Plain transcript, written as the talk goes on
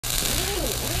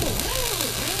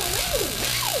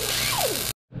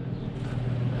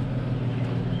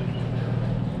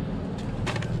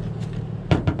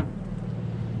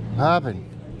happened?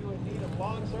 You need a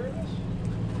lawn service?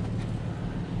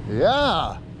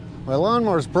 Yeah. My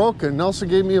lawnmower's broken. Nelson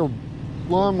gave me a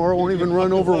lawnmower, won't even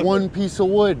run over one piece of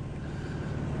wood.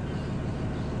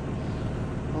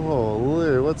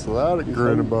 Holy, what's that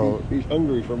grin about? He's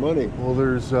hungry for money. Well,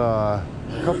 there's a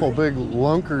couple big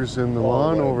lunkers in the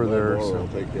lawn over there. So So we'll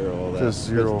take care of all that. just,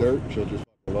 If it's dirt, she'll just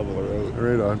level her out.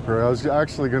 right on, Prairie. I was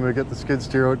actually going to get the skid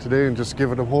steer out today and just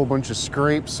give it a whole bunch of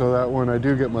scrapes so that when I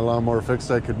do get my lawnmower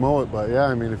fixed, I could mow it. But yeah,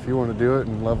 I mean, if you want to do it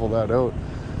and level that out.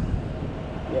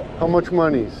 Yeah. How much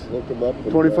money's? Look them up.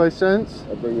 25 cents?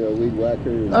 I'll bring you a weed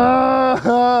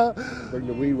whacker. Bring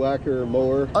the weed whacker and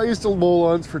mower. I used to mow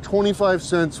lawns for 25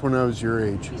 cents when I was your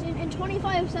age. And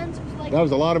 25 cents was like... That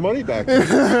was a lot of money back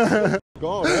then.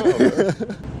 Gone now,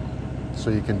 man. So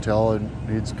you can tell it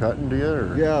needs cutting, do you?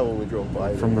 Or? Yeah, when we drove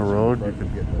by. From the road, you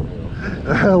can get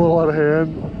a little out of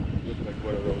hand. Looking like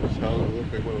one of those houses,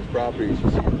 looking like one of those properties you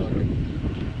see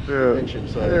fucking convention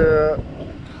site. Yeah.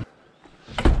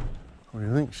 What do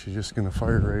you think? She's just gonna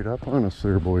fire right up on us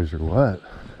there, boys, or what?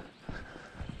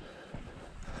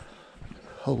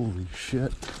 Holy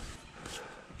shit.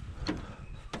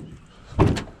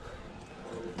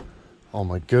 Oh,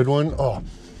 my good one. Oh,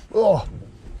 oh,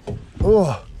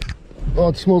 oh. Oh,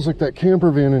 it smells like that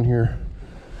camper van in here.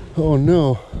 Oh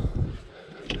no.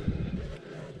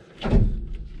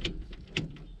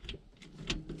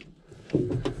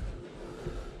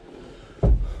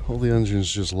 All the engine's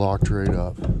just locked right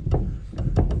up.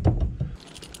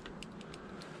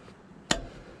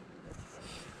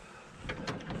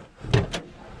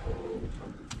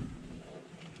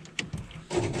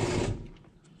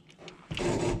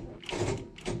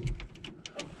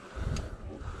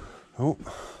 Oh.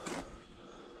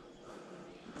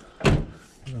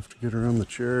 Have to get her on the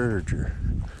charger.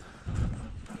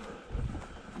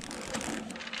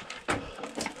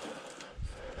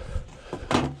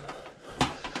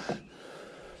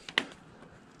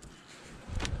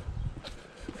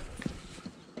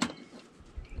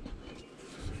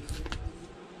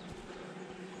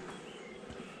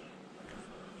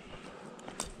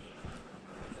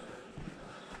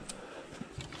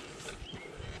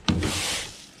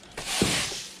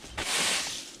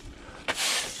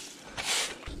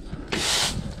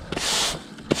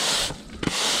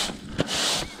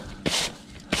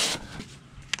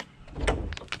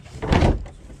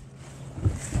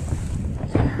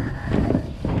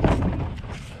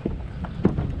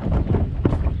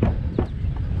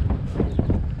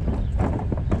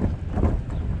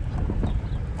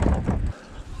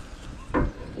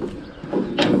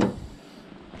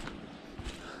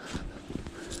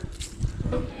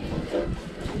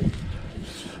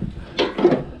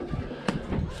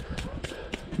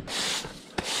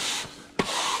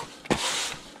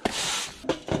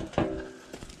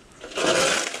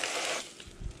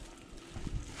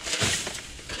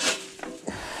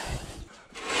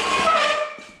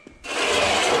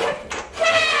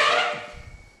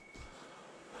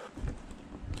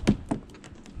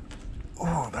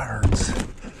 Oh, that hurts.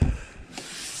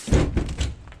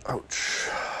 Ouch.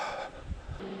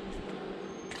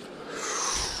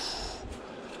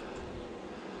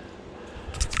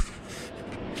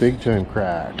 Big time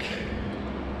crack.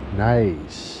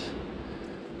 Nice.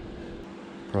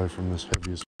 Probably from this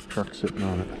heaviest truck sitting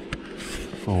on it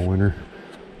all winter.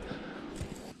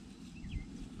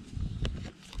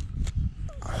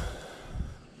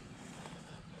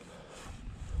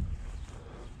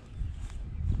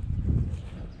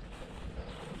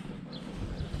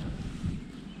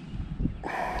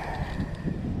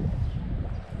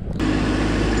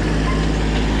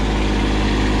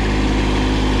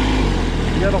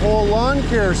 Got a whole lawn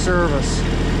care service.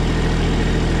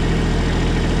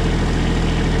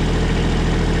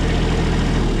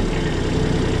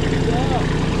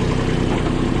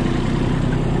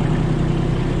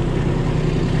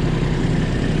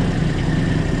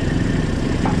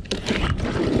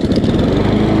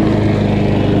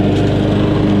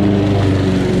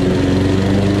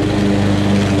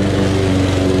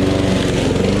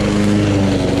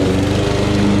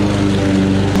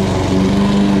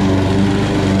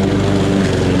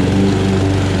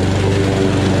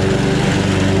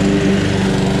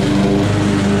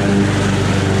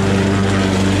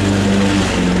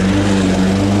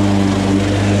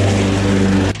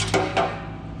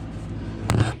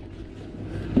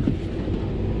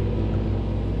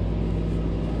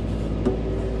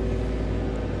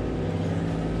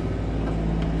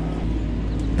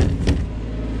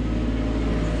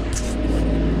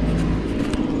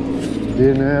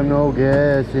 Didn't have no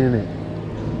gas in it.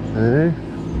 Eh?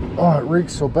 Oh, it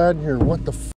reeks so bad in here. What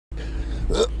the f?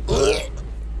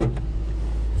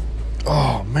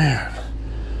 Oh, man.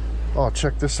 Oh,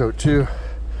 check this out too.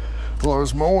 While I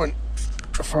was mowing,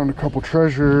 I found a couple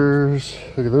treasures.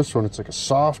 Look at this one, it's like a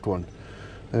soft one.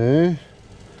 Eh?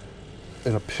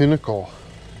 And a pinnacle.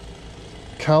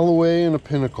 Callaway and a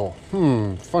pinnacle.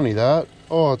 Funny that.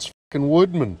 Oh, it's fucking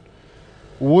Woodman.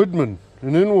 Woodman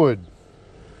and Inwood.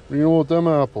 What do you know about them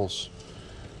apples?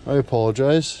 I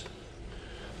apologize.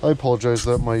 I apologize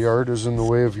that my yard is in the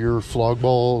way of your flog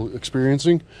ball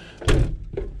experiencing. I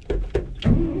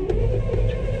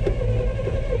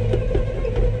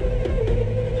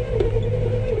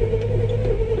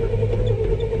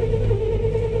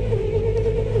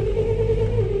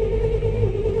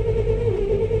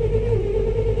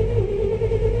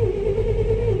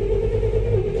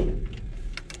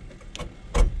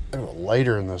have a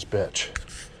lighter in this bitch.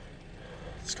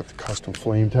 It's got the custom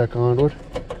flame tech onto it.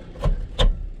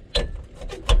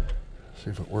 See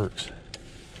if it works.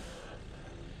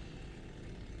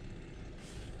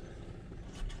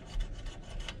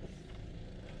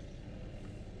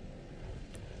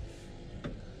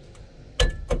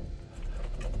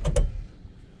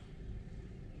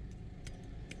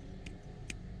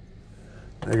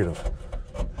 Negative.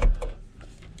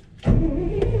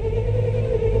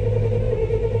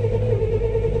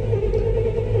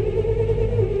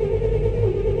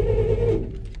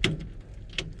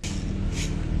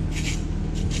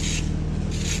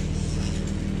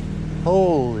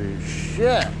 Holy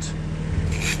shit.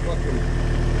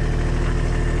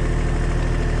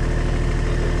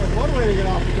 One way to get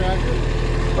off the tractor.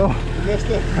 Oh. You missed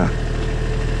it.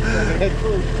 Head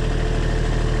first.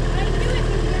 I knew it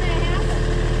was gonna happen.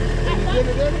 And you did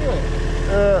it anyway.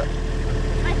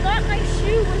 I thought my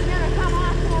shoe was gonna come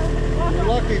off. You're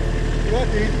lucky. You're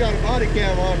lucky he's got a body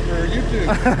cam on for YouTube.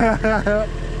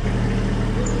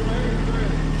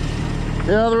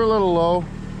 Yeah, they're a little low.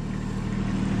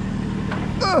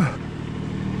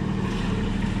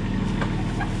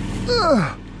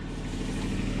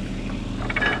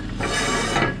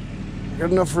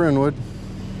 Good enough for Inwood.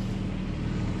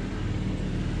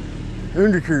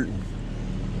 Undercurtain.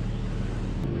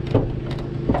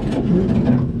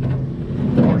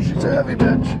 Oh, she's a heavy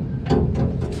bitch.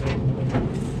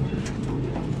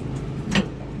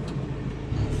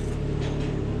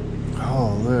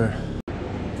 Oh, there.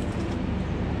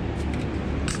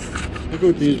 Look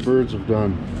what these birds have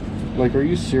done. Like, are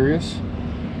you serious?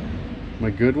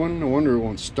 My good one? No wonder it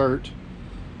won't start.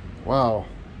 Wow.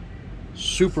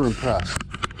 Super impressed.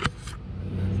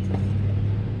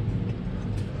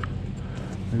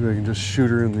 Maybe I can just shoot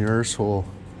her in the arsehole.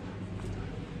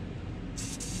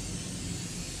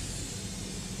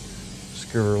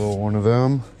 Just give her a little one of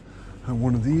them and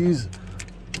one of these.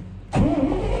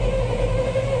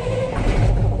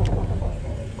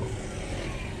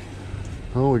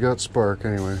 Oh, we got spark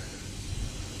anyway.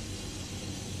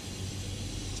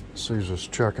 So he's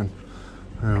just checking,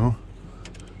 you know.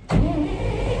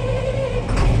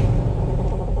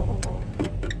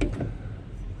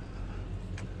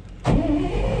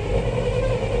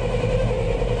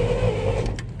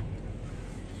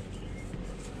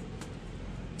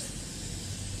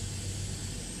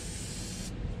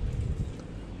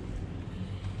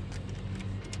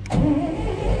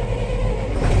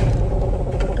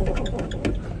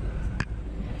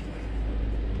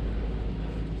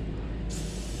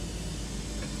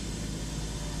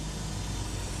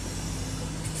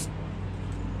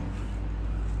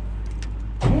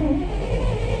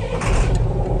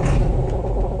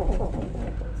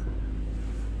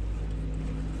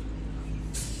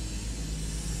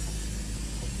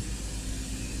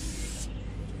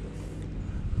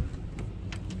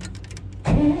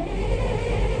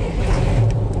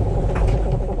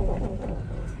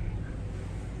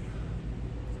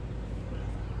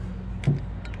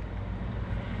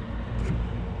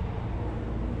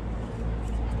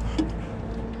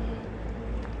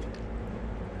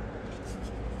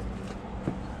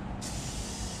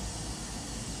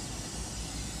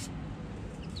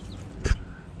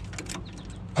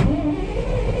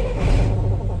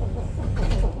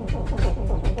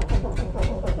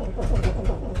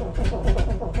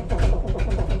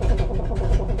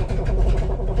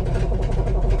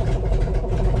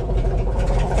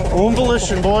 Own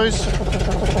volition, boys.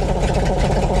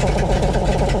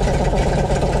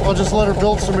 I'll just let her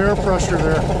build some air pressure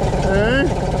there. Hey?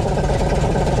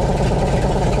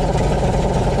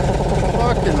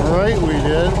 Fucking right we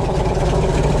did.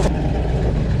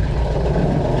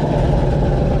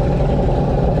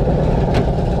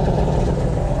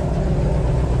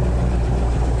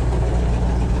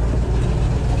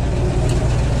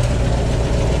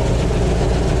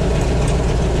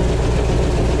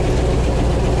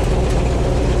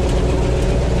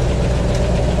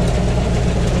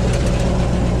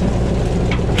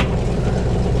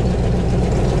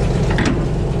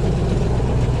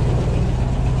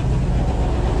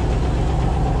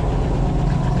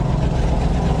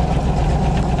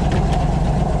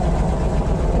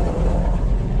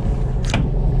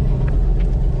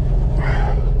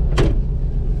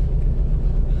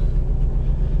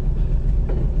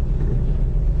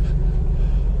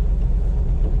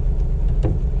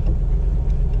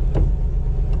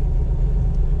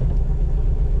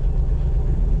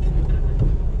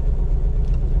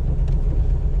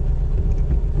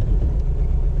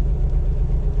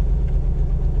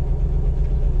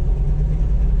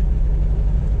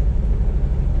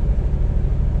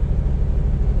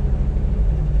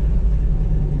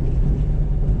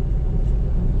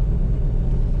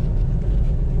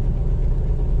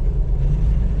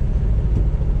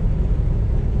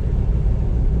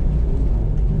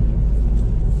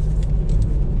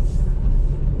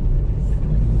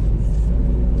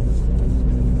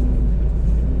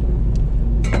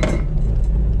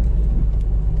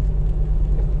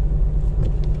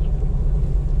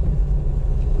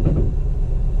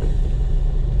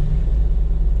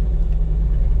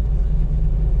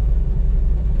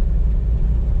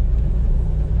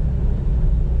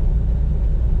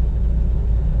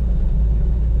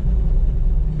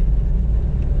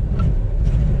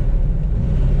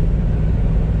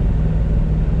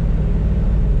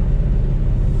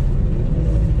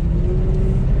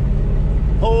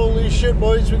 Holy shit,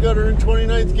 boys, we got her in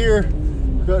 29th gear.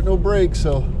 We got no brakes,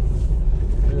 so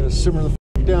we're gonna simmer the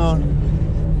f down.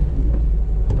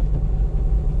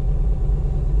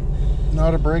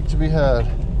 Not a brake to be had.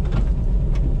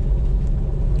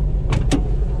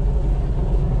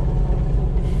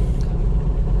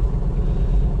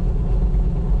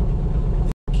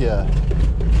 Fuck yeah.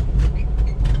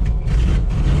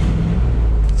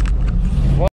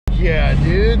 Fuck yeah,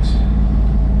 dudes.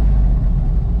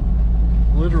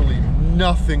 Literally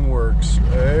nothing works,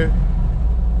 eh?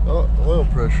 Oh, oil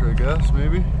pressure, I guess,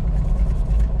 maybe.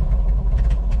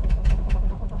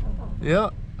 Yeah,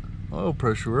 oil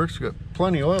pressure works. We got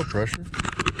plenty of oil pressure.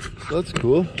 So that's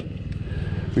cool.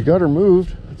 We got her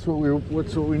moved. That's what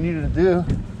we needed to do.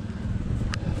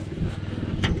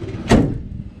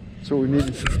 That's what we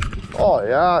needed. Oh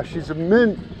yeah, she's a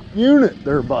mint unit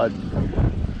there, bud.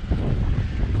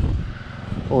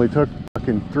 Only took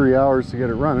fucking 3 hours to get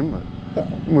it running, but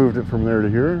moved it from there to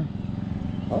here.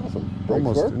 Awesome.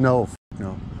 Almost. No.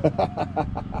 No.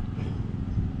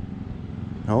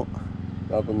 Nope.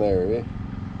 Up in there, eh?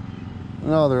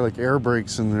 No, they're like air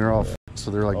brakes and they're all so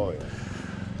they're like, oh, yeah.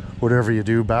 Whatever you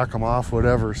do, back them off,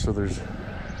 whatever. So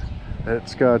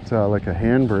it's got like a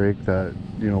handbrake that,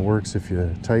 you know, works if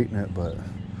you tighten it, but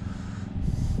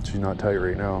she's not tight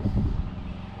right now.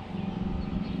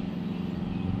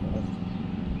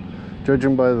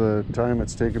 Judging by the time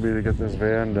it's taken me to get this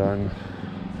van done,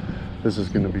 this is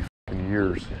going to be fucking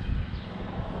years.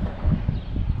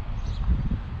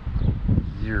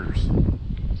 Years.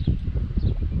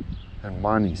 And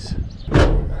monies.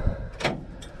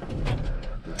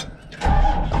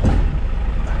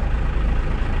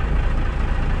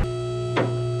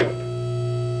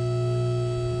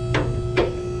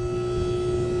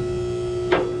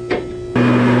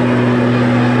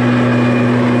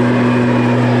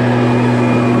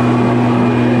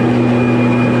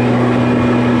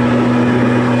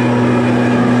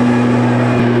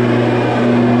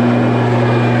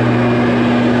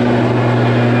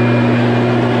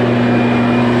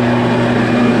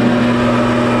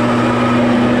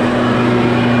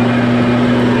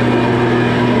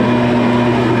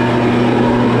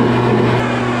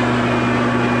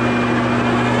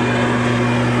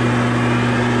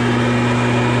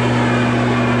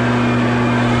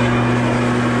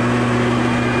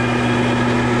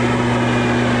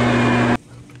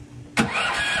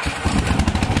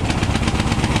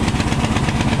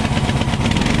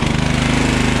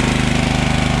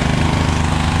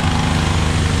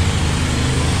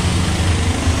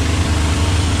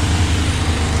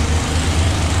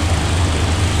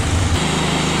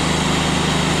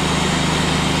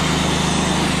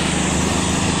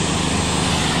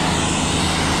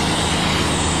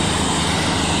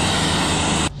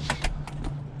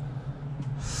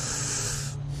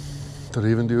 Did I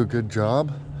even do a good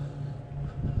job?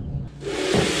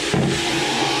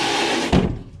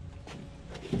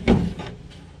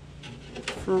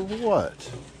 For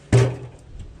what?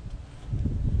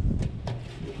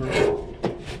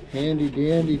 Handy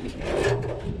dandy.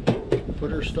 Put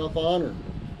her stuff on her.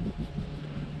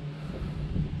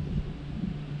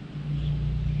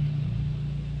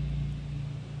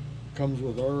 Comes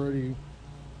with already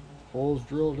holes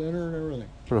drilled in her and everything.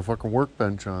 Put a fucking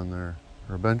workbench on there.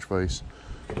 Or a bench vise.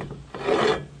 Good.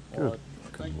 I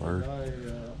think the Lord. guy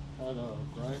had a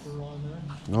grinder on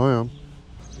there. Oh yeah.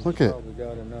 He's Look at. probably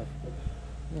got enough.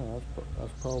 Yeah,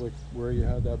 that's probably where you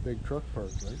had that big truck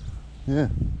parked, right? Yeah.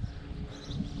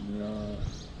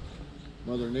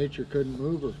 Mother Nature couldn't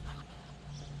move her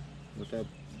with that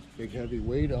big heavy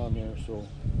weight on there, so.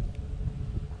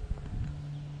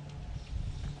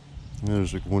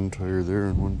 There's like one tire there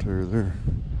and one tire there.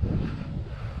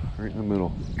 Right in the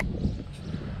middle.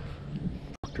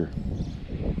 Fucked her.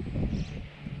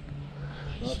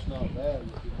 That's not bad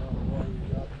if you know why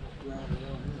you got this ground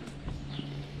around here.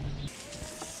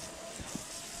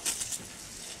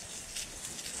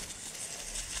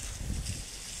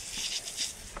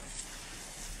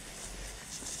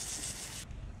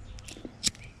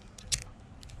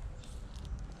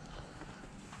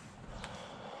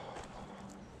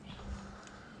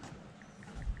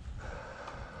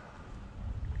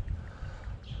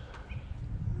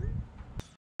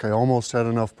 I almost had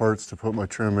enough parts to put my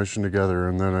transmission together,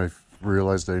 and then I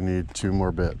realized I need 2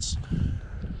 more bits.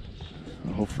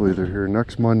 Hopefully they're here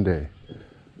next Monday.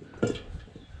 But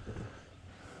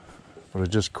I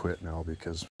just quit now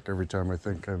because every time I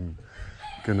think I'm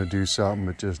gonna do something,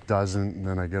 it just doesn't, and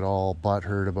then I get all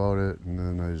butthurt about it, and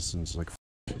then it's like,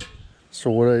 F.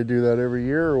 So would I do that every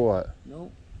year or what?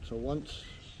 No, so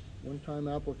one-time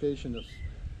application that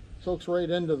soaks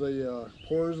right into the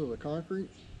pores of the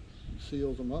concrete.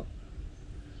 seals them up.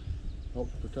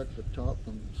 Helps protect the top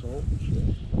from salt and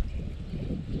shit.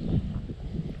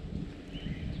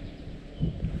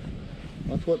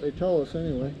 That's what they tell us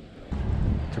anyway.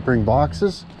 To bring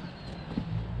boxes?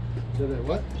 Did it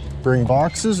what? Bring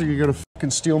boxes, or you gotta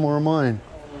fucking steal more of mine?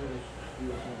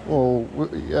 Oh,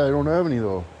 yeah, I don't have any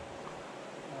though.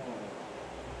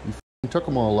 You fucking took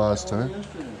them all last time.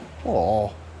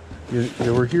 Oh,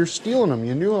 you were here stealing them.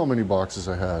 You knew how many boxes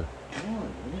I had.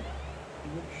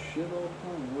 Shit all the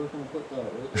time. Where can I put that?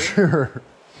 Right there? Sure.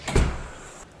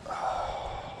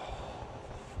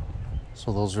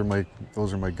 So those are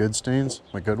my good stains,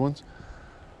 my good ones.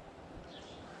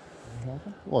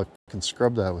 Well, I can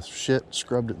scrub that with shit.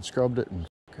 Scrubbed it and scrubbed it, and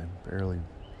fucking barely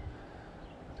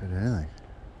did anything.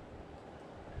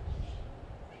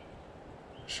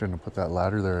 Shouldn't have put that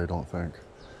ladder there, I don't think.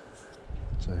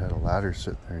 So I had a ladder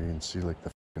sitting there. You can see like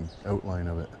the fucking outline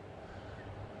of it.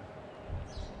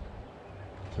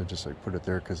 So I just like put it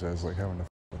there because I was like having to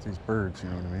with these birds, you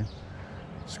know what I mean?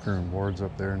 Screwing boards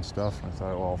up there and stuff. And I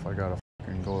thought, well, if I gotta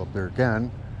fucking go up there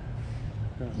again,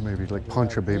 maybe like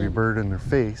punch a baby bird in their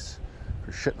face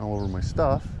for shitting all over my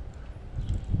stuff.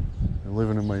 And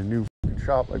living in my new fucking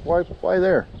shop, like why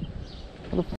there?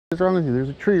 What the fuck is wrong with you? There's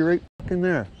a tree right fucking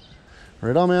there.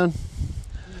 Right on, man.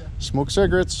 Smoke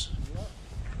cigarettes.